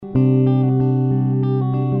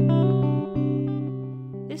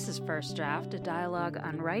First Draft, a dialogue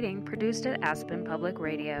on writing produced at Aspen Public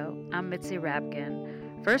Radio. I'm Mitzi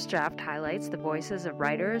Rabkin. First Draft highlights the voices of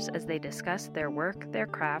writers as they discuss their work, their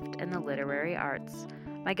craft, and the literary arts.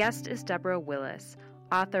 My guest is Deborah Willis,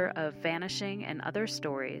 author of Vanishing and Other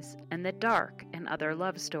Stories and The Dark and Other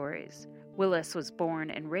Love Stories. Willis was born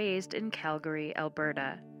and raised in Calgary,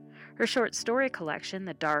 Alberta. Her short story collection,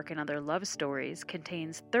 The Dark and Other Love Stories,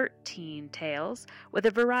 contains 13 tales with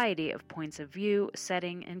a variety of points of view,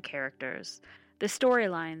 setting, and characters. The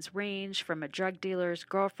storylines range from a drug dealer's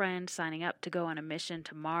girlfriend signing up to go on a mission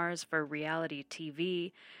to Mars for reality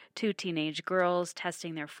TV, to teenage girls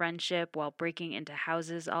testing their friendship while breaking into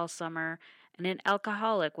houses all summer, and an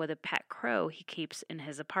alcoholic with a pet crow he keeps in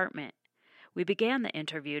his apartment. We began the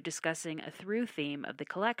interview discussing a through theme of the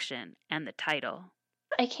collection and the title.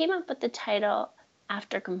 I came up with the title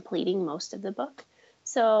after completing most of the book.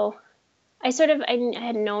 So I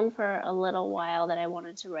had known for a little while that I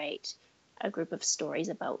wanted to write a group of stories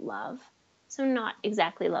about love. So not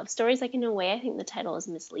exactly love stories. Like, in a way, I think the title is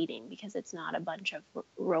misleading because it's not a bunch of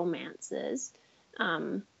romances.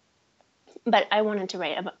 But I wanted to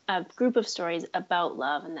write a group of stories about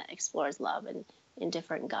love and that explores love in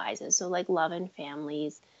different guises. So like love in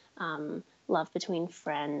families, love between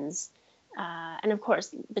friends, and of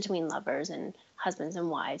course between lovers and husbands and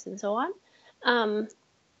wives and so on.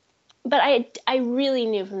 But I really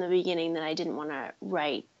knew from the beginning that I didn't want to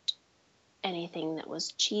write anything that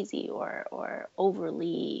was cheesy or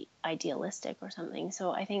overly idealistic or something.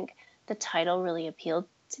 So I think the title really appealed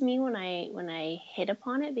to me when I hit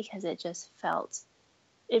upon it, because it just felt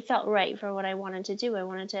right for what I wanted to do. I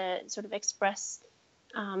wanted to sort of express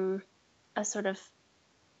a sort of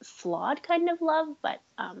flawed kind of love, but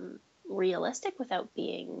realistic without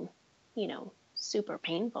being, super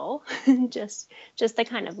painful. just the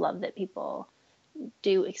kind of love that people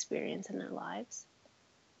do experience in their lives.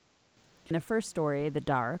 In the first story, The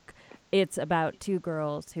Dark, it's about two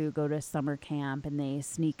girls who go to summer camp and they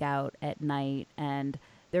sneak out at night, and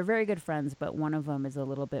they're very good friends, but one of them is a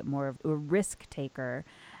little bit more of a risk taker.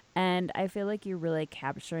 And I feel like you're really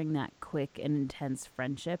capturing that quick and intense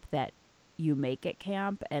friendship that you make at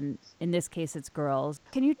camp. And in this case, it's girls.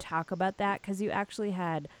 Can you talk about that? Because you actually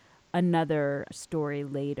had another story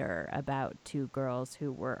later about two girls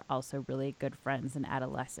who were also really good friends in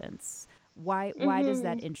adolescence. Why does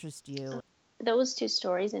that interest you? Those two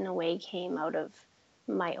stories, in a way, came out of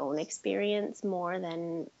my own experience more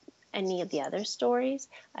than any of the other stories.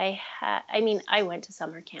 I went to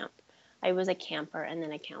summer camp. I was a camper and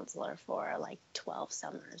then a counselor for like 12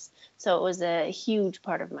 summers. So it was a huge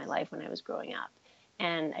part of my life when I was growing up.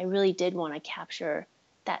 And I really did want to capture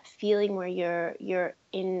that feeling where you're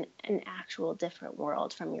in an actual different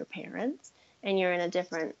world from your parents, and you're in a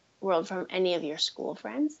different world from any of your school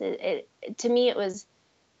friends. To me, it was,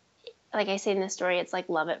 like I say in the story, it's like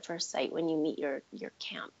love at first sight when you meet your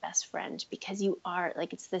camp best friend, because you are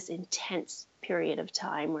like, it's this intense period of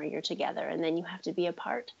time where you're together and then you have to be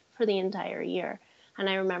apart for the entire year. And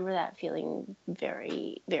I remember that feeling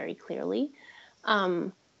very, very clearly.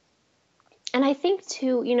 And I think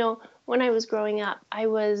too, when I was growing up, I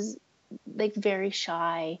was like very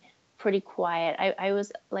shy, pretty quiet. I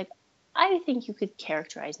was like, I think you could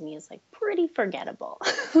characterize me as like pretty forgettable.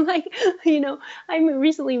 I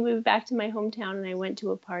recently moved back to my hometown, and I went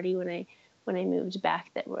to a party when I moved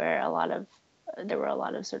back there were a lot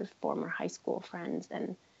of sort of former high school friends,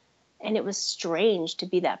 and it was strange to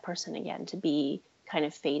be that person again, to be kind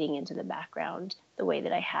of fading into the background the way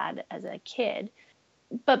that I had as a kid.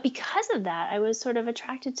 But because of that, I was sort of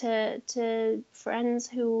attracted to friends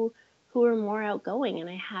who were more outgoing, and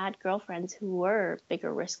I had girlfriends who were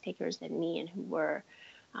bigger risk takers than me and who were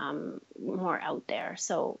more out there.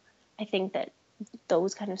 So I think that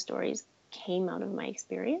those kind of stories came out of my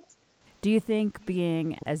experience. Do you think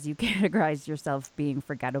being, as you categorize yourself, being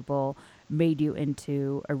forgettable made you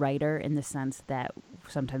into a writer, in the sense that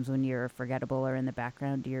sometimes when you're forgettable or in the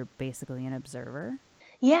background, you're basically an observer?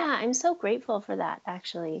 Yeah, I'm so grateful for that,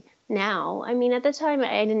 actually. Now, I mean, at the time,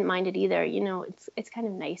 I didn't mind it either. It's kind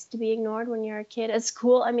of nice to be ignored when you're a kid at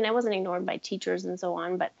school. I mean, I wasn't ignored by teachers and so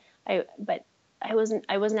on, but I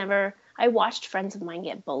was never. I watched friends of mine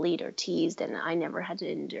get bullied or teased, and I never had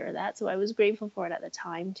to endure that. So I was grateful for it at the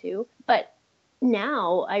time too. But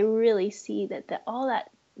now I really see that all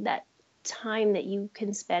that time that you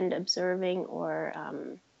can spend observing, or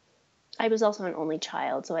I was also an only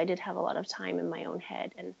child, so I did have a lot of time in my own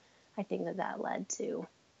head, and I think that led to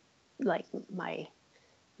like my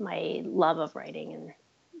love of writing and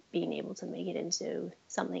being able to make it into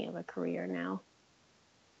something of a career now.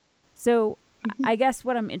 So I guess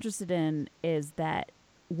what I'm interested in is that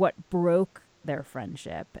what broke their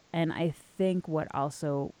friendship. And I think what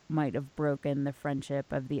also might have broken the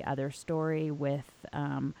friendship of the other story with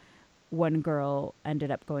one girl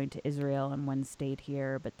ended up going to Israel and one stayed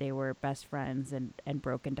here, but they were best friends and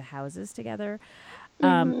broke into houses together,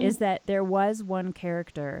 is that there was one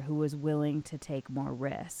character who was willing to take more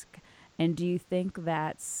risk. And do you think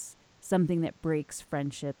that's something that breaks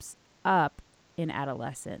friendships up in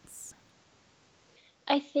adolescence?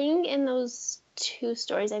 I think in those two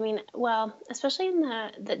stories, I mean, well, especially in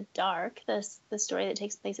the dark, the story that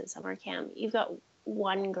takes place at summer camp, you've got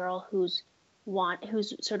one girl who's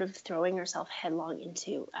sort of throwing herself headlong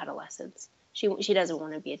into adolescence. She doesn't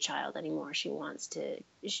want to be a child anymore. She wants to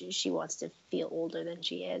feel older than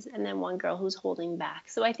she is. And then one girl who's holding back.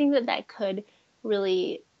 So I think that could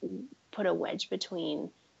really put a wedge between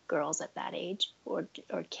girls at that age or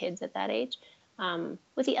kids at that age.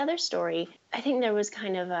 With the other story, I think there was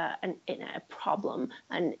kind of a problem,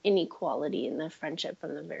 an inequality in the friendship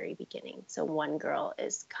from the very beginning. So one girl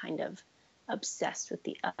is kind of obsessed with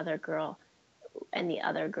the other girl, and the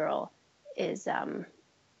other girl is,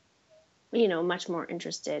 much more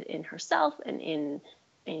interested in herself and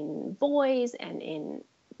in boys and in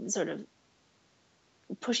sort of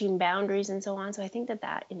pushing boundaries and so on. So I think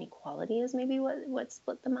that inequality is maybe what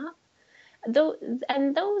split them up.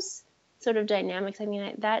 Those sort of dynamics, I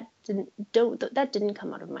mean, that didn't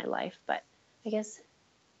come out of my life, but I guess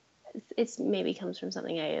it's maybe comes from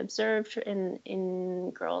something I observed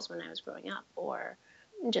in girls when I was growing up, or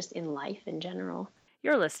just in life in general.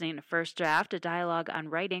 You're listening to First Draft, a dialogue on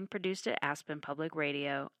writing produced at Aspen Public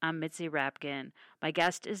Radio. I'm Mitzi Rapkin. My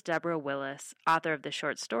guest is Deborah Willis, author of the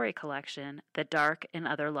short story collection, The Dark and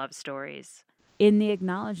Other Love Stories. In the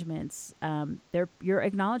acknowledgments, your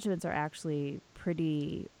acknowledgments are actually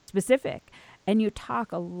pretty specific, and you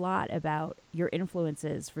talk a lot about your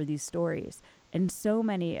influences for these stories. And so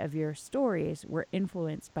many of your stories were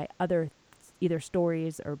influenced by other either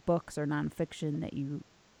stories or books or nonfiction that you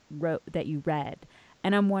read.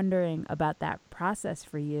 And I'm wondering about that process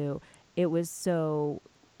for you. It was so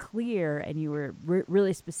clear and you were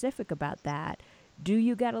really specific about that. Do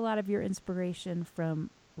you get a lot of your inspiration from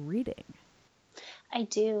reading? I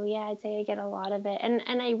do, yeah. I'd say I get a lot of it. And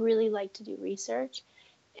I really like to do research.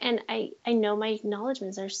 And I know my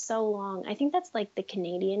acknowledgments are so long. I think that's like the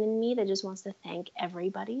Canadian in me that just wants to thank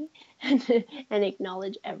everybody and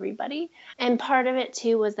acknowledge everybody. And part of it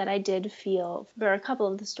too was that I did feel for a couple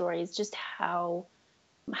of the stories just how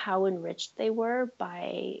enriched they were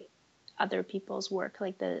by other people's work.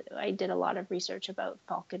 I did a lot of research about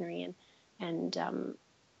falconry, and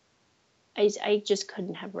I just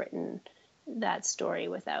couldn't have written that story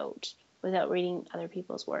without reading other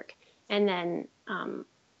people's work. And then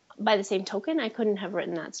by the same token, I couldn't have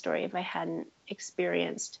written that story if I hadn't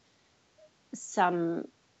experienced some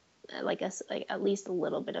at least a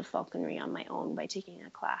little bit of falconry on my own by taking a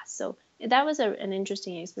class. So that was an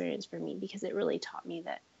interesting experience for me, because it really taught me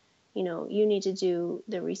that, you need to do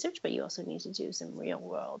the research, but you also need to do some real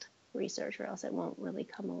world research, or else it won't really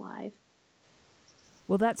come alive.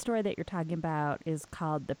 Well, that story that you're talking about is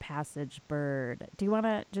called The Passage Bird. Do you want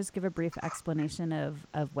to just give a brief explanation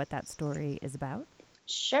of what that story is about?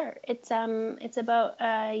 Sure. It's about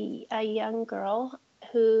a young girl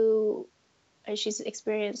who she's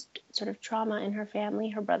experienced sort of trauma in her family.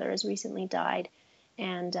 Her brother has recently died,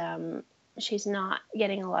 and she's not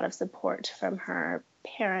getting a lot of support from her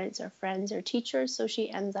parents or friends or teachers. So she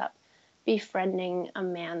ends up befriending a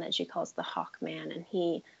man that she calls the Hawk Man, and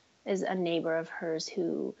he is a neighbor of hers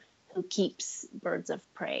who keeps birds of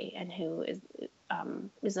prey and who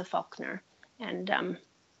is a falconer. And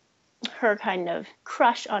her kind of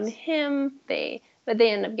crush on him, but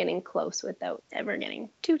they end up getting close without ever getting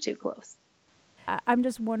too close. I'm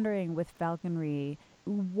just wondering, with falconry,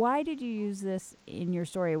 why did you use this in your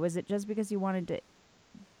story? Was it just because you wanted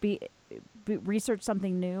to research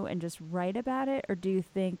something new and just write about it, or do you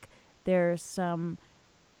think there's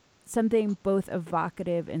something both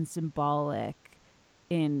evocative and symbolic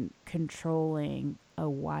in controlling a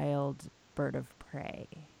wild bird of prey?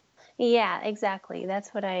 Yeah, exactly. That's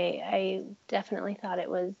what I definitely thought it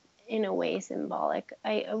was, in a way, symbolic.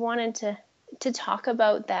 I wanted to talk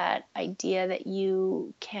about that idea that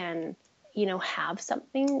you can, have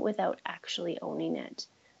something without actually owning it,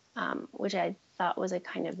 which I thought was a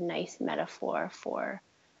kind of nice metaphor for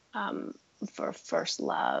first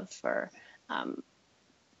love, for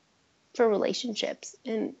relationships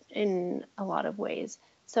in a lot of ways.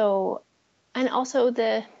 So, and also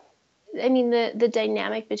the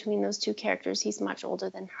dynamic between those two characters, he's much older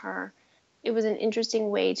than her. It was an interesting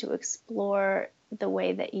way to explore the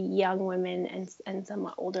way that young women and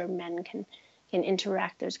somewhat older men can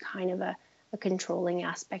interact. There's kind of a controlling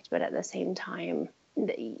aspect, but at the same time,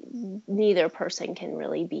 neither person can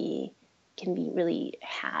be really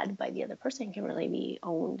had by the other person, can really be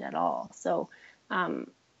owned at all. So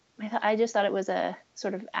I just thought it was a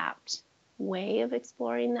sort of apt way of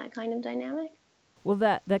exploring that kind of dynamic. Well,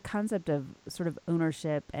 that concept of sort of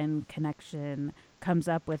ownership and connection comes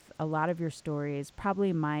up with a lot of your stories.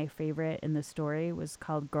 Probably my favorite in the story was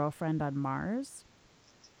called Girlfriend on Mars.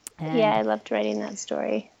 Yeah, And I loved writing that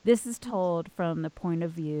story. this is told from the point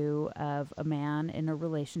of view of a man in a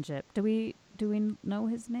relationship. Do we know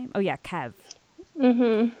his name? Oh yeah, Kev.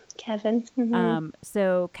 Kevin.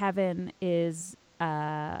 So Kevin is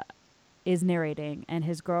narrating, and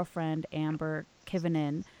his girlfriend Amber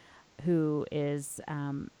Kivinen, who is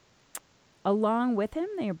along with him,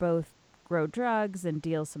 they both grow drugs and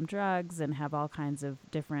deal some drugs and have all kinds of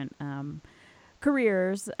different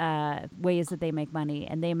careers, ways that they make money.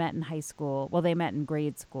 And they met in high school. Well, they met in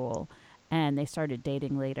grade school, and they started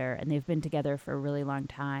dating later, and they've been together for a really long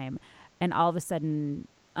time. And all of a sudden,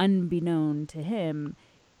 unbeknown to him,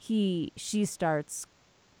 she starts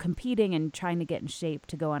competing and trying to get in shape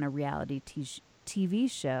to go on a reality TV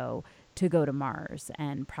show to go to Mars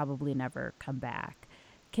and probably never come back.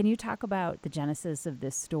 Can you talk about the genesis of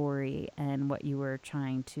this story and what you were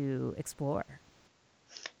trying to explore?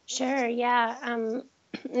 Sure, yeah.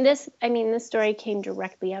 This story came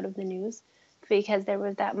directly out of the news because there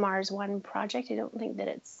was that Mars One project. I don't think that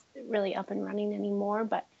it's really up and running anymore,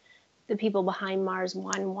 but the people behind Mars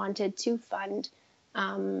One wanted to fund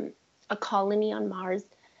a colony on Mars.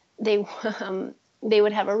 They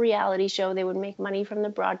would have a reality show. They would make money from the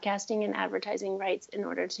broadcasting and advertising rights in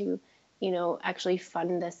order to, actually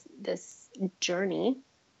fund this journey,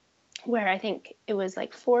 where I think it was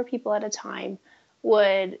like 4 people at a time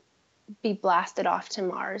would be blasted off to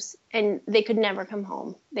Mars, and they could never come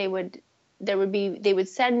home. They would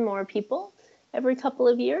send more people every couple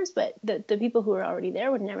of years, but the people who were already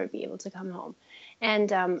there would never be able to come home.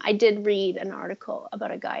 And I did read an article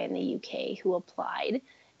about a guy in the UK who applied,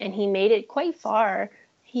 and he made it quite far.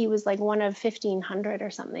 He was like one of 1,500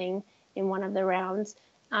 or something in one of the rounds.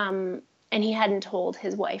 And he hadn't told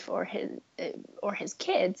his wife or his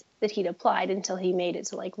kids that he'd applied until he made it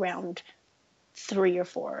to like round 3 or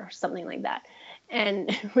 4 or something like that.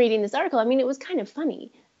 And reading this article, it was kind of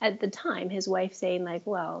funny at the time, his wife saying like,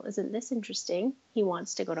 well, isn't this interesting? He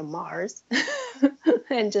wants to go to Mars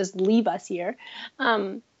and just leave us here.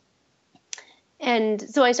 And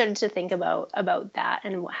so I started to think about that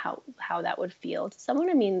and how that would feel to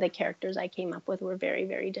someone. The characters I came up with were very,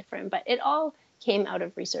 very different, but it all came out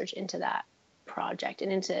of research into that project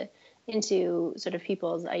and into sort of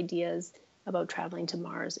people's ideas about traveling to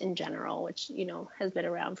Mars in general, which, has been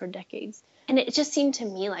around for decades. And it just seemed to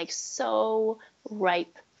me like so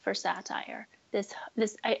ripe for satire. In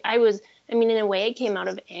a way it came out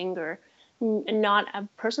of anger, not a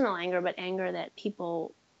personal anger, but anger that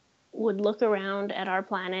people would look around at our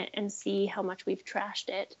planet and see how much we've trashed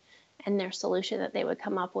it. And their solution that they would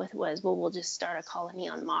come up with was, well, we'll just start a colony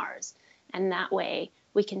on Mars. And that way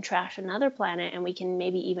we can trash another planet, and we can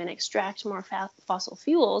maybe even extract more fossil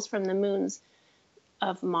fuels from the moons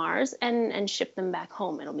of Mars and ship them back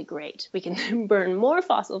home. It'll be great. We can burn more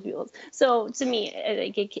fossil fuels. So to me,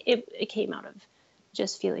 it came out of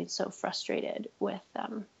just feeling so frustrated with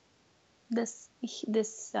this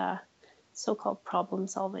so-called problem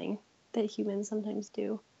solving that humans sometimes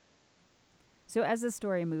do. So as the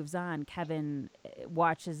story moves on, Kevin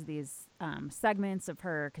watches these segments of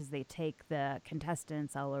her, because they take the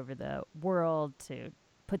contestants all over the world to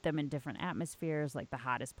put them in different atmospheres, like the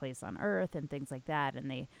hottest place on Earth and things like that, and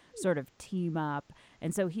they sort of team up.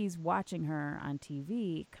 And so he's watching her on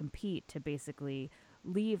TV compete to basically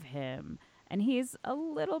leave him, and he's a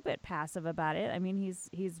little bit passive about it.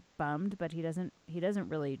 He's bummed, but he doesn't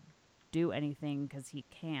really do anything because he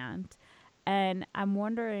can't. And I'm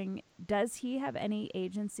wondering, does he have any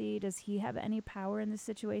agency? Does he have any power in this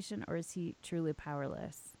situation, or is he truly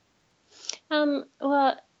powerless?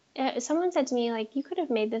 Well, someone said to me, like, you could have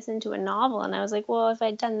made this into a novel. And I was like, well, if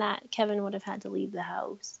I'd done that, Kevin would have had to leave the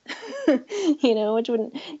house, which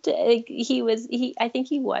wouldn't, I think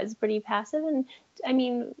he was pretty passive.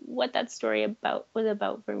 And what that story was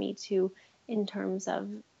about for me too, in terms of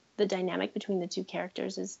the dynamic between the two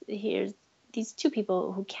characters, is here's these 2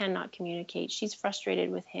 people who cannot communicate. She's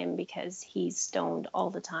frustrated with him because he's stoned all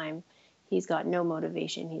the time. He's got no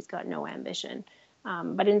motivation. He's got no ambition.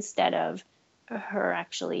 But instead of her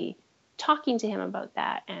actually talking to him about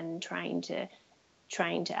that and trying to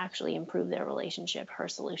actually improve their relationship, her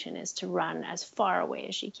solution is to run as far away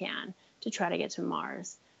as she can to try to get to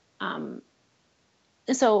Mars.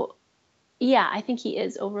 So Yeah, I think he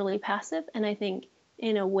is overly passive, and I think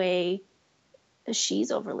in a way she's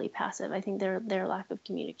overly passive. I think their lack of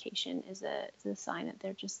communication is a sign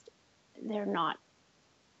that they're not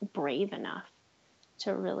brave enough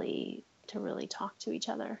to really talk to each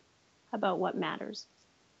other about what matters.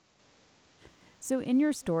 So, in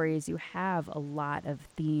your stories, you have a lot of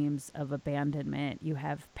themes of abandonment. You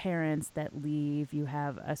have parents that leave. You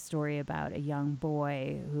have a story about a young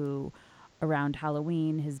boy who, around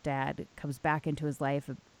Halloween, his dad comes back into his life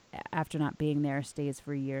after not being there, stays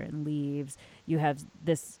for a year and leaves. You have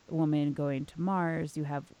this woman going to Mars. You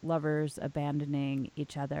have lovers abandoning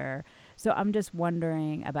each other. So, I'm just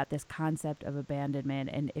wondering about this concept of abandonment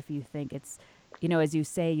and if you think it's, as you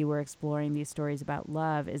say, you were exploring these stories about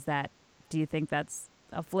love. Do you think that's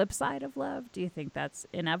a flip side of love? Do you think that's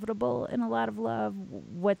inevitable in a lot of love?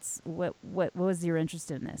 What was your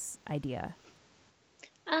interest in this idea?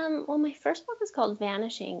 Well, my first book is called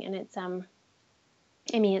Vanishing, and it's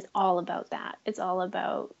all about that. It's all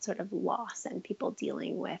about sort of loss and people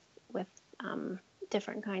dealing with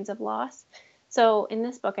different kinds of loss. So in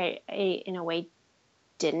this book, I in a way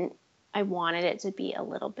didn't. I wanted it to be a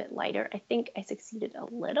little bit lighter. I think I succeeded a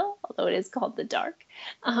little, although it is called The Dark.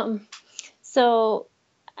 So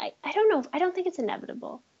I don't know. I don't think it's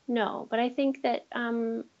inevitable. No, but I think that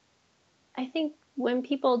I think when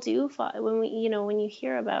people do fall, when you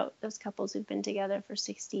hear about those couples who've been together for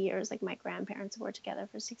 60 years, like my grandparents were together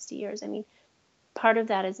for 60 years. I mean, part of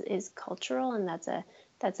that is cultural, and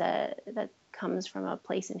that comes from a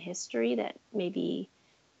place in history that maybe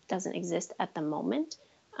doesn't exist at the moment.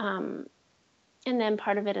 And then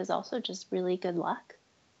part of it is also just really good luck.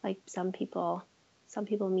 Like some people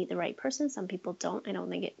meet the right person, some people don't. I don't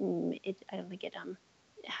think it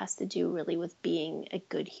has to do really with being a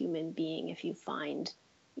good human being if you find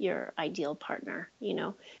your ideal partner,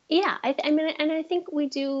 Yeah, I mean, and I think we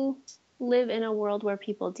do live in a world where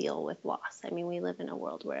people deal with loss. I mean, we live in a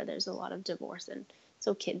world where there's a lot of divorce, and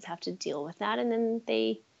so kids have to deal with that, and then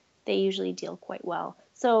they usually deal quite well.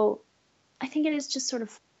 So I think it is just sort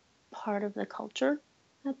of part of the culture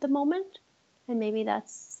at the moment, and maybe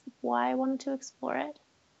that's why I wanted to explore it.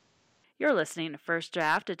 You're listening to First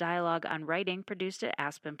Draft, a dialogue on writing produced at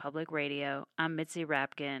Aspen Public Radio. I'm Mitzi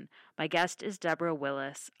Rapkin. My guest is Deborah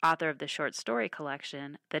Willis, author of the short story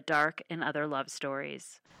collection, The Dark and Other Love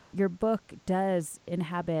Stories. Your book does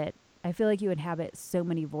inhabit, I feel like you inhabit so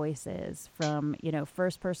many voices from,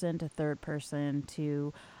 first person to third person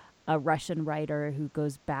to a Russian writer who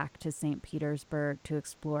goes back to St. Petersburg to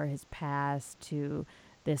explore his past, to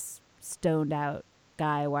this stoned out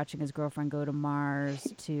guy watching his girlfriend go to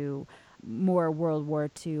Mars, to more World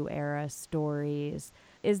War II era stories.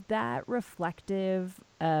 Is that reflective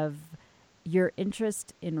of your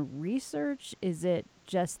interest in research? Is it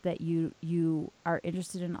just that you are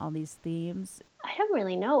interested in all these themes? I don't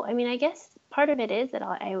really know. I mean, I guess part of it is that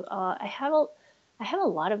I have a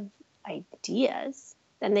lot of ideas,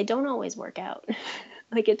 and they don't always work out.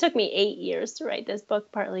 Like it took me 8 years to write this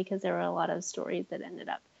book, partly because there were a lot of stories that ended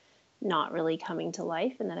up not really coming to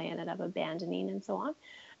life and that I ended up abandoning and so on.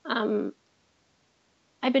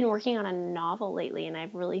 I've been working on a novel lately, and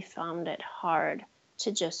I've really found it hard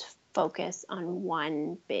to just focus on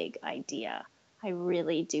one big idea. I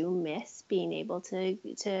really do miss being able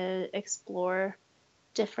to explore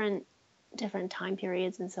different time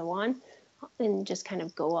periods and so on, and just kind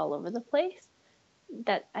of go all over the place.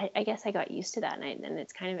 That I guess I got used to that, and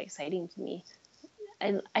it's kind of exciting to me.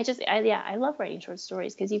 I love writing short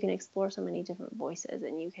stories because you can explore so many different voices,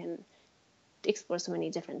 and you can explore so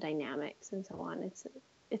many different dynamics and so on.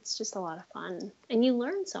 It's just a lot of fun, and you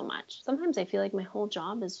learn so much. Sometimes I feel like my whole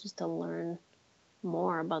job is just to learn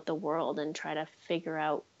more about the world and try to figure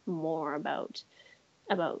out more about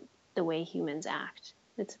the way humans act.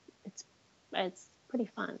 It's pretty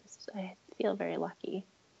fun. I feel very lucky.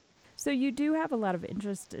 So you do have a lot of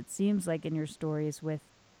interest, it seems like, in your stories with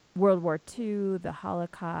World War II, the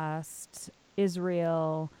Holocaust,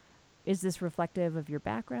 Israel. Is this reflective of your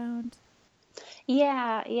background?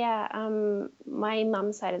 Yeah. My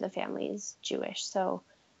mom's side of the family is Jewish, so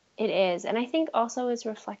it is, and I think also is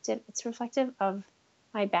reflective. It's reflective of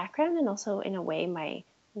my background, and also in a way my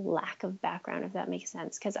lack of background, if that makes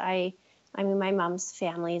sense. Because I mean, my mom's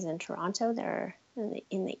family is in Toronto. They're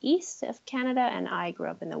in the east of Canada, and I grew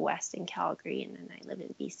up in the west in Calgary, and then I live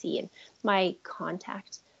in BC. And my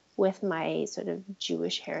contact with my sort of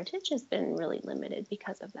Jewish heritage has been really limited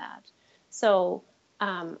because of that. So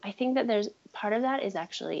I think that there's part of that is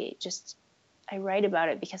actually just I write about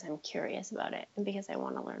it because I'm curious about it and because I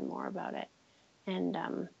want to learn more about it, and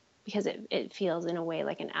because it feels in a way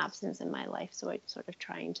like an absence in my life. So I'm sort of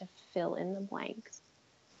trying to fill in the blanks.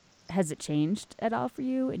 Has it changed at all for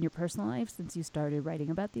you in your personal life since you started writing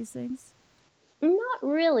about these things? Not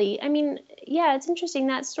really. I mean, yeah, it's interesting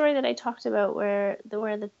that story that I talked about where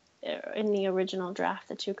the in the original draft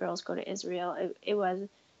the two girls go to Israel. It was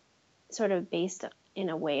sort of based in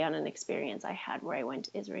a way on an experience I had where I went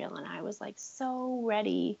to Israel and I was like so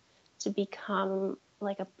ready to become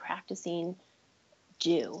like a practicing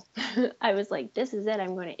Jew. I was like, this is it.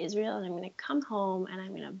 I'm going to Israel and I'm going to come home and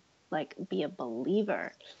I'm going to like be a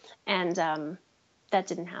believer. And that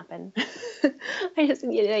didn't happen. I just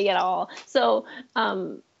didn't get it at all. So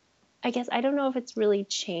I guess I don't know if it's really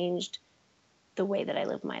changed the way that I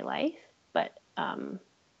live my life, but I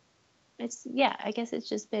guess it's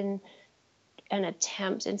just been an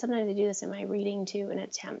attempt, and sometimes I do this in my reading too, an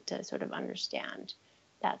attempt to sort of understand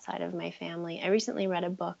that side of my family. I recently read a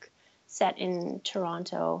book set in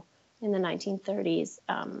Toronto in the 1930s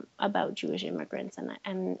about Jewish immigrants,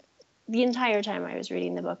 and the entire time I was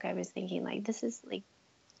reading the book, I was thinking like,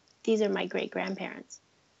 these are my great grandparents.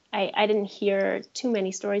 I didn't hear too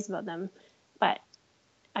many stories about them, but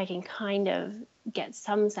I can kind of get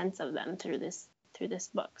some sense of them through this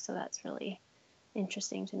book. So that's really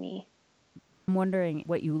interesting to me. I'm wondering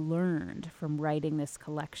what you learned from writing this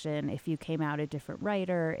collection, if you came out a different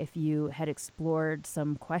writer, if you had explored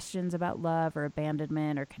some questions about love or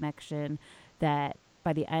abandonment or connection that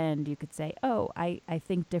by the end you could say, oh, I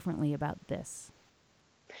think differently about this.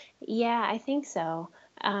 Yeah, I think so.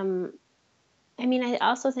 I mean, I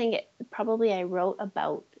also think probably I wrote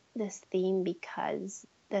about this theme because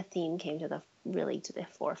the theme came to the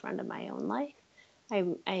forefront of my own life.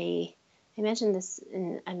 I mentioned this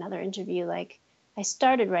in another interview. Like, I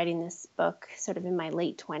started writing this book sort of in my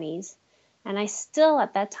late 20s, and I still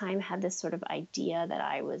at that time had this sort of idea that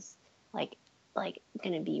I was like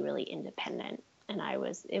going to be really independent, and it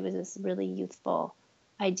was this really youthful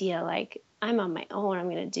idea, like I'm on my own, I'm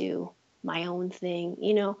going to do my own thing,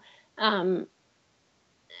 you know. And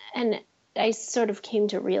I sort of came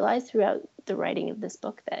to realize throughout the writing of this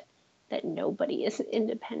book that nobody is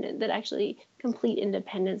independent, that actually complete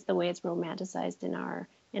independence, the way it's romanticized in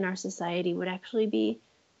our society, would actually be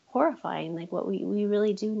horrifying. Like, what we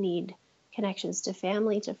really do need connections to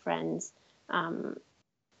family, to friends,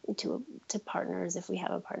 to partners if we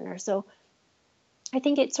have a partner. So I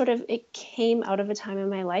think it came out of a time in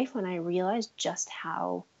my life when I realized just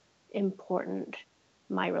how important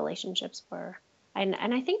my relationships were. And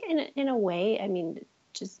I think in a way, I mean,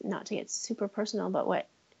 just not to get super personal, but what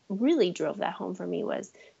really drove that home for me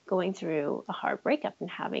was going through a hard breakup and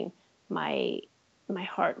having my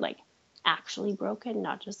heart like actually broken,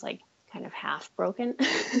 not just like kind of half broken,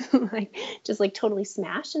 like just like totally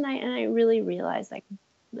smashed. And I really realized like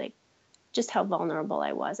just how vulnerable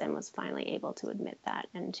I was, and was finally able to admit that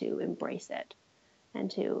and to embrace it and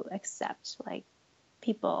to accept like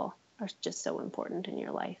people are just so important in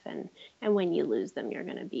your life, and when you lose them,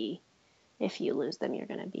 if you lose them, you're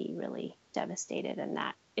going to be really devastated, and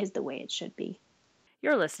that is the way it should be.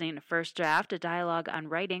 You're listening to First Draft, a dialogue on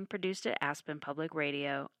writing produced at Aspen Public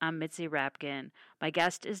Radio. I'm Mitzi Rapkin. My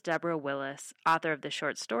guest is Deborah Willis, author of the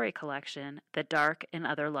short story collection, The Dark and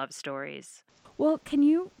Other Love Stories. Well, can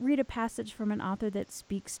you read a passage from an author that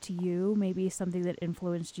speaks to you, maybe something that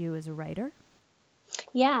influenced you as a writer?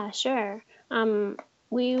 Yeah, sure.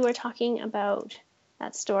 We were talking about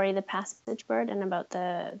that story, The Passage Bird, and about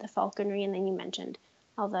the falconry, and then you mentioned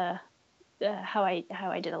all how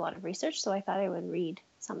I did a lot of research, so I thought I would read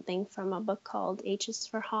something from a book called H is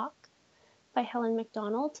for Hawk by Helen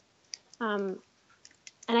MacDonald. And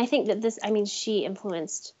I think that she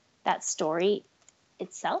influenced that story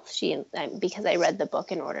itself. Because I read the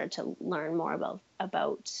book in order to learn more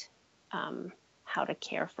about how to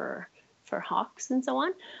care for hawks and so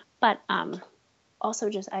on. But also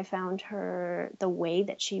just I found the way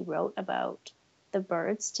that she wrote about the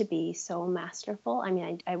birds to be so masterful. I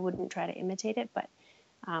mean, I wouldn't try to imitate it, but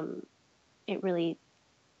it really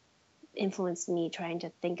influenced me trying to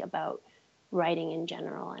think about writing in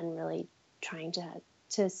general and really trying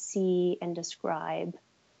to see and describe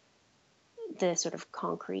the sort of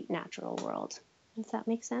concrete natural world. Does that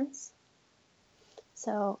make sense?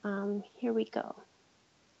 So here we go.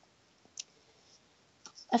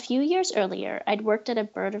 A few years earlier, I'd worked at a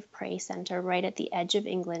bird of prey center right at the edge of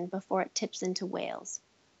England before it tips into Wales,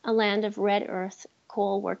 a land of red earth,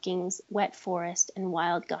 coal workings, wet forest, and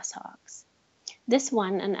wild goshawks. This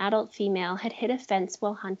one, an adult female, had hit a fence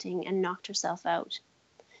while hunting and knocked herself out.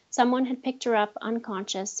 Someone had picked her up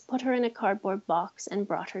unconscious, put her in a cardboard box, and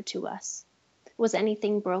brought her to us. Was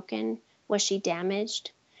anything broken? Was she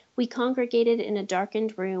damaged? We congregated in a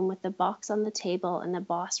darkened room with the box on the table, and the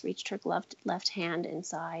boss reached her gloved left hand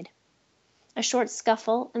inside. A short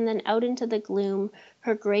scuffle, and then out into the gloom,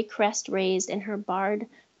 her gray crest raised and her barred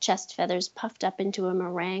chest feathers puffed up into a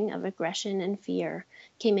meringue of aggression and fear,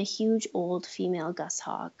 came a huge old female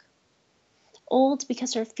goshawk. Old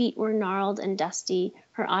because her feet were gnarled and dusty,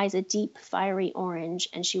 her eyes a deep fiery orange,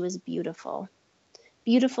 and she was beautiful.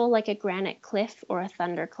 Beautiful like a granite cliff or a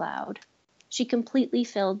thundercloud. She completely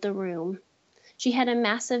filled the room. She had a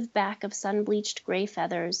massive back of sun-bleached gray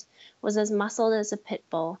feathers, was as muscled as a pit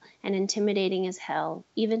bull, and intimidating as hell,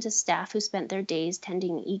 even to staff who spent their days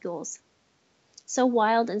tending eagles. So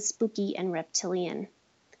wild and spooky and reptilian.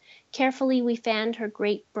 Carefully we fanned her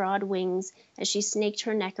great broad wings as she snaked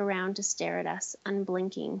her neck around to stare at us,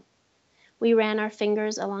 unblinking. We ran our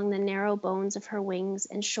fingers along the narrow bones of her wings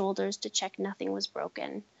and shoulders to check nothing was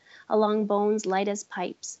broken, along bones light as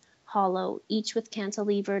pipes, hollow, each with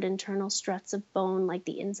cantilevered internal struts of bone like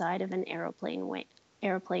the inside of an aeroplane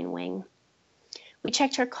wing. We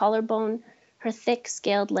checked her collarbone, her thick,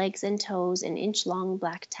 scaled legs and toes, and inch-long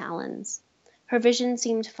black talons. Her vision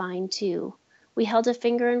seemed fine, too. We held a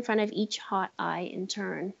finger in front of each hot eye in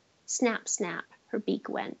turn. Snap, snap, her beak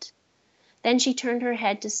went. Then she turned her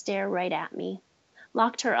head to stare right at me,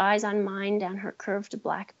 locked her eyes on mine down her curved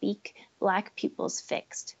black beak, black pupils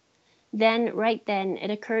fixed. Then, right then,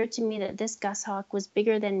 it occurred to me that this goshawk was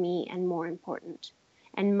bigger than me and more important,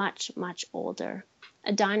 and much, much older.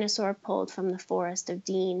 A dinosaur pulled from the forest of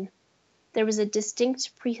Dean. There was a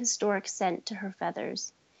distinct prehistoric scent to her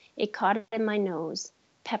feathers. It caught in my nose,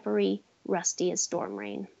 peppery, rusty as storm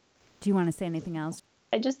rain. Do you want to say anything else?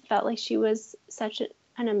 I just felt like she was such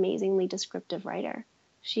an amazingly descriptive writer.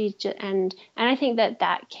 And I think that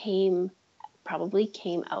probably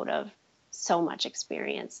came out of so much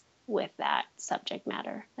experience with that subject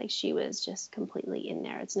matter. Like, she was just completely in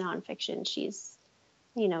there. It's nonfiction. She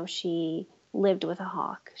lived with a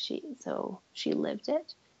hawk. She lived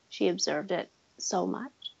it. She observed it so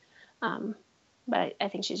much. But I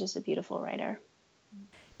think she's just a beautiful writer.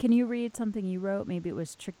 Can you read something you wrote? Maybe it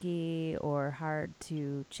was tricky or hard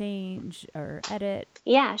to change or edit.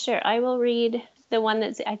 Yeah, sure. I will read the one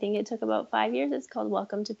that I think it took about 5 years. It's called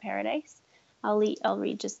Welcome to Paradise. I'll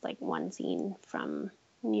read just like one scene from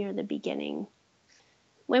near the beginning.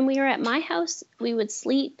 When we were at my house, we would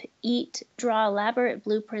sleep, eat, draw elaborate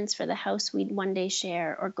blueprints for the house we'd one day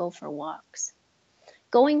share, or go for walks.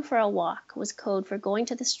 Going for a walk was code for going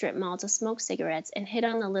to the strip mall to smoke cigarettes and hit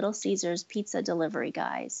on the Little Caesars pizza delivery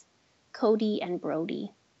guys, Cody and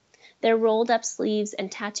Brody. Their rolled-up sleeves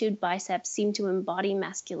and tattooed biceps seemed to embody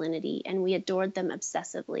masculinity, and we adored them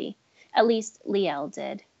obsessively. At least Liel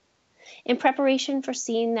did. In preparation for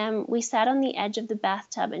seeing them, we sat on the edge of the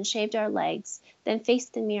bathtub and shaved our legs, then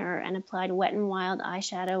faced the mirror and applied Wet n Wild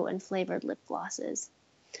eyeshadow and flavored lip glosses.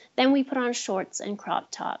 Then we put on shorts and crop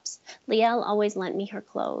tops. Liel always lent me her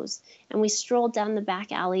clothes, and we strolled down the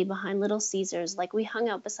back alley behind Little Caesars like we hung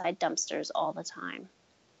out beside dumpsters all the time.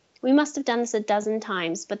 We must have done this a dozen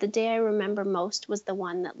times, but the day I remember most was the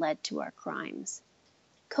one that led to our crimes.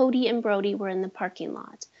 Cody and Brody were in the parking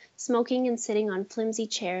lot, smoking and sitting on flimsy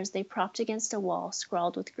chairs they propped against a wall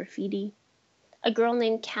scrawled with graffiti. A girl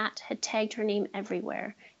named Kat had tagged her name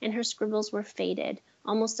everywhere, and her scribbles were faded,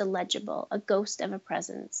 almost illegible, a ghost of a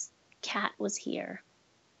presence. Kat was here.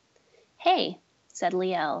 "Hey," said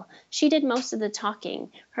Liel. She did most of the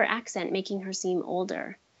talking, her accent making her seem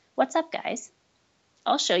older. "What's up, guys?"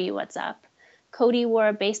 "I'll show you what's up." Cody wore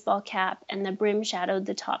a baseball cap, and the brim shadowed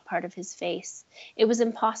the top part of his face. It was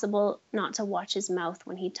impossible not to watch his mouth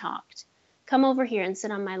when he talked. "Come over here and sit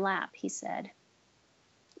on my lap," he said.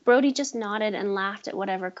 Brody just nodded and laughed at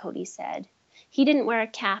whatever Cody said. He didn't wear a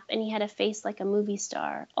cap, and he had a face like a movie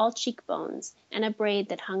star, all cheekbones, and a braid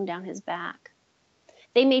that hung down his back.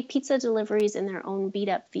 They made pizza deliveries in their own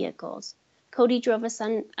beat-up vehicles. Cody drove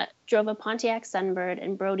a Pontiac Sunbird,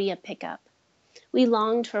 and Brody a pickup. We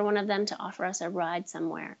longed for one of them to offer us a ride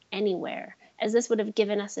somewhere, anywhere, as this would have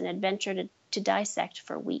given us an adventure to dissect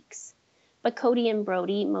for weeks. But Cody and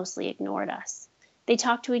Brody mostly ignored us. They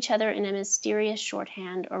talked to each other in a mysterious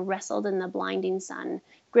shorthand or wrestled in the blinding sun,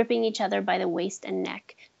 gripping each other by the waist and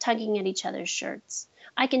neck, tugging at each other's shirts.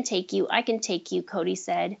 I can take you, Cody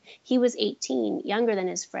said. He was 18, younger than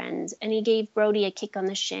his friends, and he gave Brody a kick on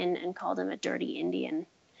the shin and called him a dirty Indian.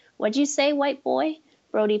 What'd you say, white boy?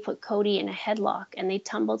 Brody put Cody in a headlock, and they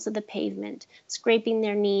tumbled to the pavement, scraping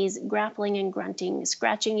their knees, grappling and grunting,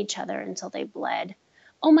 scratching each other until they bled.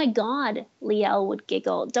 Oh my God, Liel would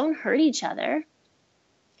giggle. Don't hurt each other.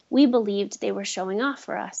 We believed they were showing off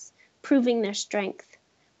for us, proving their strength.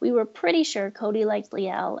 We were pretty sure Cody liked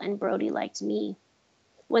Liel and Brody liked me.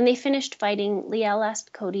 When they finished fighting, Liel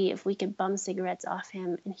asked Cody if we could bum cigarettes off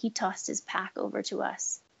him, and he tossed his pack over to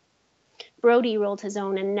us. Brody rolled his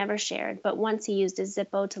own and never shared, but once he used his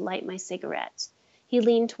Zippo to light my cigarette. He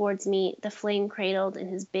leaned towards me, the flame cradled in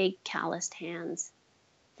his big, calloused hands.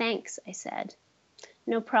 Thanks, I said.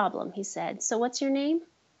 No problem, he said. So what's your name?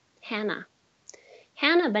 Hannah.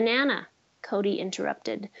 Hannah Banana, Cody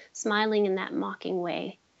interrupted, smiling in that mocking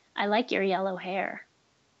way. I like your yellow hair.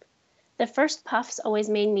 The first puffs always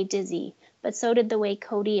made me dizzy, but so did the way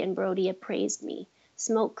Cody and Brody appraised me,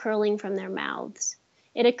 smoke curling from their mouths.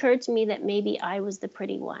 It occurred to me that maybe I was the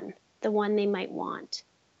pretty one, the one they might want.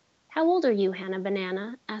 How old are you, Hannah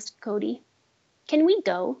Banana? Asked Cody. Can we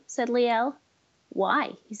go? Said Liel.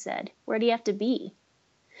 Why? He said. Where do you have to be?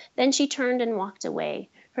 Then she turned and walked away,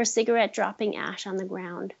 her cigarette dropping ash on the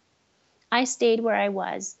ground. I stayed where I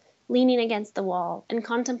was, leaning against the wall, and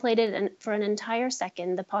contemplated for an entire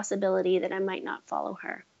second the possibility that I might not follow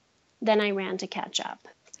her. Then I ran to catch up.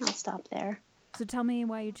 I'll stop there. So tell me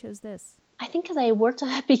why you chose this. I think because I worked on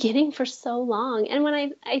that beginning for so long. And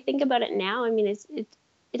when I think about it now, I mean, it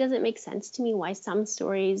doesn't make sense to me why some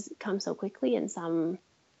stories come so quickly and some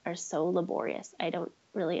are so laborious. I don't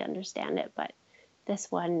really understand it, but this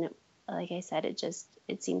one, like I said,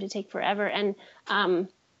 it seemed to take forever. And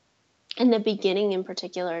in the beginning in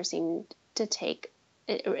particular seemed to take,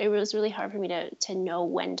 it was really hard for me to know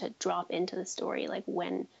when to drop into the story, like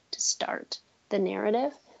when to start the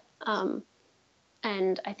narrative.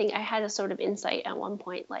 And I think I had a sort of insight at one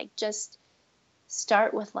point, like just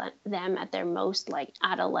start with them at their most like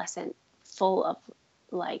adolescent, full of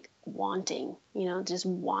like wanting, just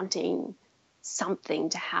wanting something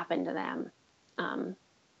to happen to them.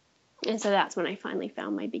 And so that's when I finally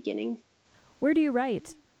found my beginning. Where do you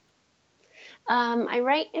write? I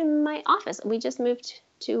write in my office. We just moved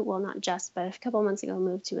to, well, not just, but a couple of months ago,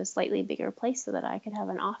 moved to a slightly bigger place so that I could have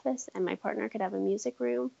an office and my partner could have a music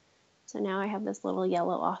room. So now I have this little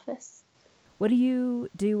yellow office. What do you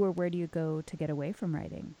do, or where do you go to get away from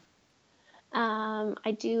writing?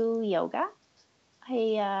 I do yoga.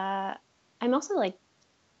 I'm also like,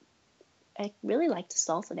 I really like to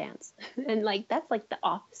salsa dance. And like, that's like the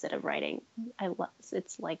opposite of writing.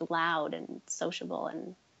 It's like loud and sociable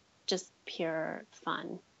and just pure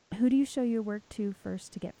fun. Who do you show your work to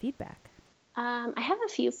first to get feedback? I have a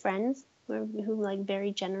few friends who like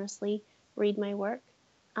very generously read my work.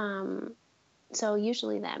 So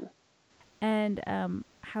usually them. And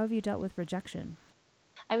how have you dealt with rejection?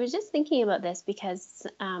 I was just thinking about this because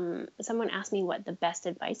someone asked me what the best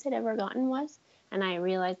advice I'd ever gotten was. And I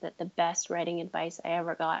realized that the best writing advice I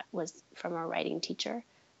ever got was from a writing teacher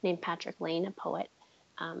named Patrick Lane, a poet.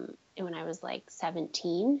 And when I was like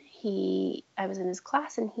 17, I was in his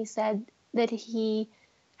class and he said that he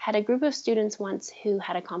had a group of students once who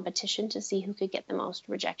had a competition to see who could get the most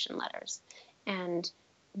rejection letters. And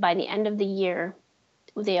by the end of the year,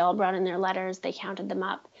 they all brought in their letters, they counted them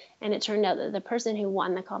up, and it turned out that the person who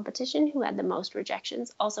won the competition, who had the most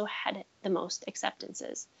rejections, also had the most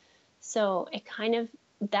acceptances. So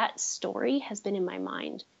that story has been in my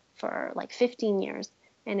mind for like 15 years,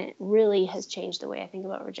 and it really has changed the way I think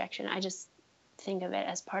about rejection. I just think of it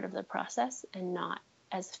as part of the process and not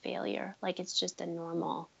as failure. Like it's just a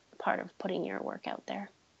normal part of putting your work out there.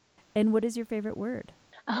 And what is your favorite word?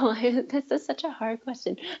 Oh, this is such a hard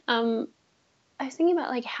question. I was thinking about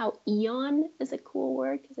like how eon is a cool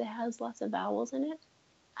word because it has lots of vowels in it.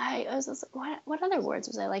 I was also, what other words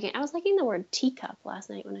was I liking? I was liking the word teacup last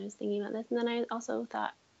night when I was thinking about this. And then I also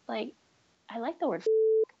thought, like, I like the word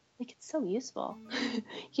like it's so useful. You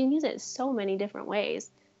can use it so many different ways.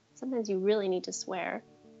 Sometimes you really need to swear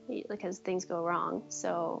because things go wrong.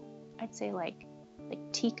 So I'd say like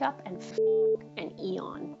teacup and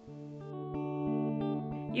eon.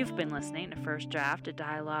 You've been listening to First Draft, a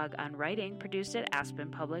dialogue on writing produced at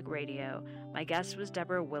Aspen Public Radio. My guest was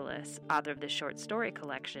Deborah Willis, author of the short story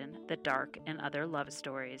collection, The Dark and Other Love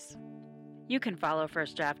Stories. You can follow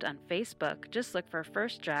First Draft on Facebook. Just look for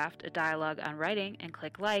First Draft, a dialogue on writing, and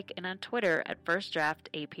click like, and on Twitter at First Draft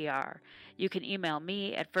APR. You can email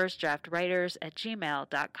me at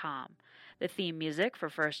firstdraftwriters@gmail.com. The theme music for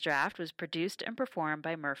First Draft was produced and performed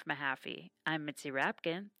by Murph Mahaffey. I'm Mitzi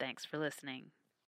Rapkin. Thanks for listening.